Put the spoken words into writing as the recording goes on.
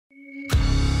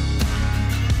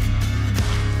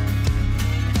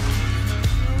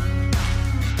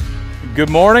Good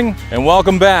morning and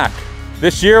welcome back.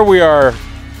 This year we are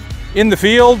in the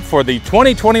field for the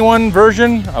 2021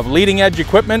 version of Leading Edge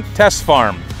Equipment Test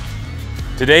Farm.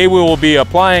 Today we will be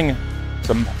applying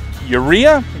some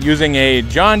urea using a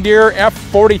John Deere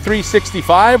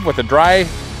F4365 with a dry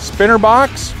spinner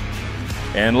box.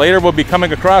 And later we'll be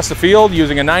coming across the field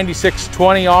using a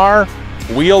 9620R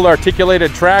wheeled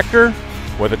articulated tractor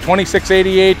with a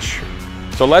 2680H.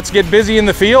 So let's get busy in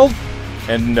the field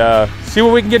and see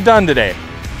what we can get done today.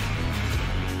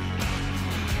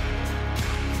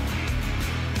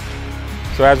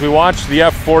 So as we watch the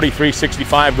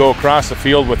F4365 go across the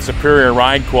field with superior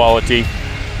ride quality,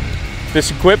 this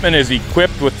equipment is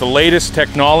equipped with the latest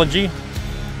technology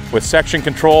with section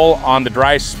control on the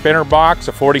dry spinner box,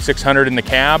 a 4600 in the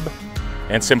cab,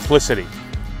 and simplicity.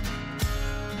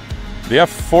 The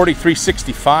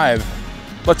F4365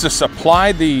 lets us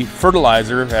apply the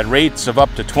fertilizer at rates of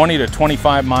up to 20 to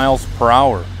 25 miles per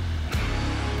hour.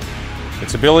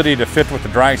 Its ability to fit with the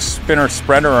dry spinner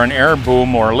spreader or an air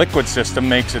boom or liquid system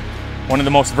makes it one of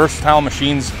the most versatile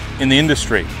machines in the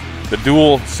industry. The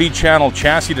dual C-channel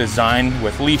chassis design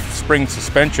with leaf spring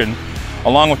suspension,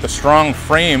 along with the strong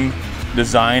frame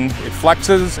design, it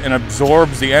flexes and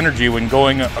absorbs the energy when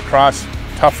going across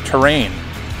tough terrain.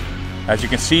 As you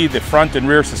can see, the front and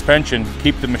rear suspension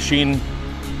keep the machine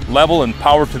level and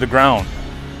power to the ground.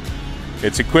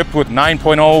 It's equipped with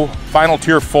 9.0 Final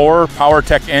Tier 4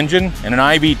 PowerTech engine and an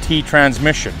IVT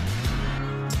transmission.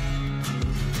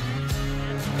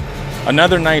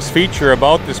 Another nice feature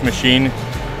about this machine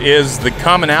is the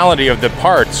commonality of the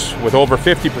parts, with over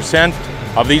 50%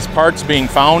 of these parts being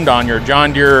found on your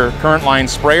John Deere current line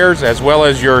sprayers as well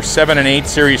as your 7 and 8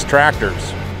 series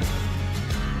tractors.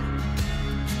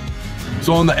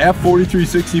 So on the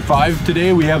F4365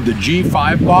 today we have the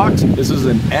G5 box. This is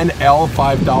an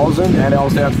NL5000. NL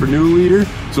stands for new leader.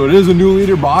 So it is a new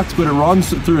leader box, but it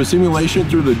runs through a simulation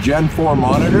through the Gen 4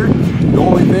 monitor. The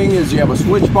only thing is you have a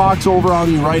switch box over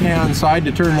on the right hand side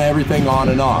to turn everything on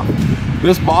and off.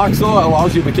 This box though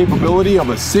allows you the capability of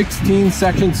a 16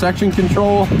 section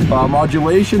control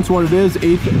modulation. So what it is,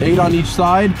 8 on each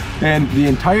side, and the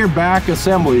entire back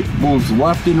assembly moves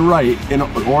left and right in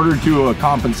order to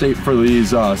compensate for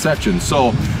these sections.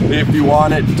 So if you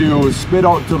want it to spit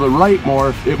out to the right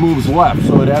more, it moves left.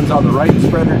 So it ends on the right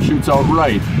spreader and shoots out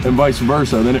right, and vice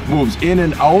versa. Then it moves in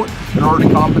and out in order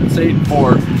to compensate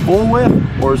for full width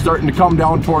or starting to come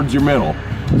down towards your middle.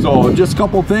 So just a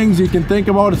couple things you can think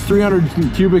about. It's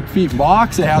 300 cubic feet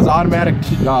box. It has automatic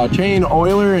chain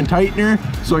oiler and tightener,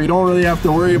 so you don't really have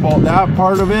to worry about that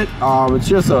part of it. It's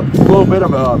just a little bit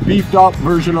of a beefed up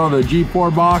version of the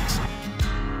G4 box.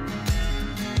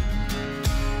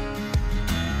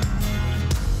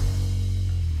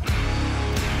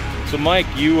 So Mike,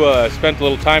 you spent a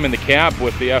little time in the cab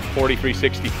with the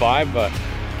F4365.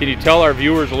 Can you tell our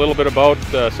viewers a little bit about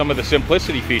some of the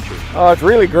simplicity features? It's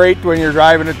really great when you're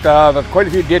driving it. There's quite a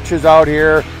few ditches out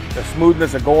here, the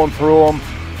smoothness of going through them,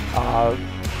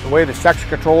 the way the section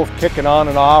control is kicking on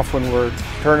and off when we're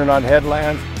turning on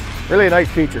headlands. Really a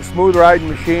nice feature. Smooth riding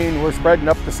machine. We're spreading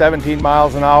up to 17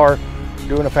 miles an hour,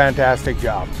 doing a fantastic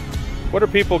job. What are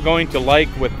people going to like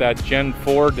with that Gen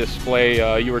 4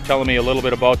 display? You were telling me a little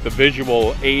bit about the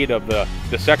visual aid of the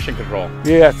section control.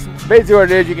 Yes, basically what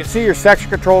it is, you can see your section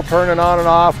control turning on and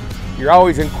off. You're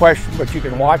always in question, but you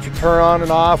can watch it turn on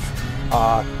and off.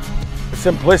 The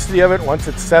simplicity of it, once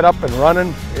it's set up and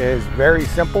running, is very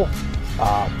simple.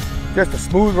 Just a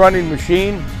smooth running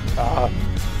machine.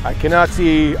 I cannot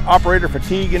see operator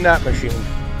fatigue in that machine.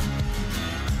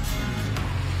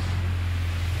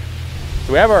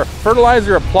 So we have our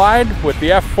fertilizer applied with the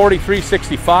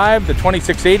F4365. The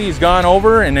 2680 has gone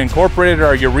over and incorporated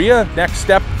our urea. Next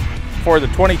step for the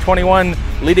 2021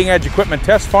 Leading Edge Equipment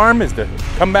Test Farm is to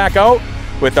come back out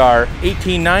with our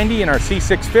 1890 and our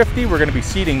C650. We're going to be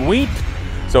seeding wheat.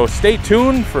 So stay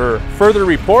tuned for further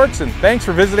reports, and thanks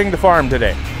for visiting the farm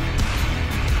today.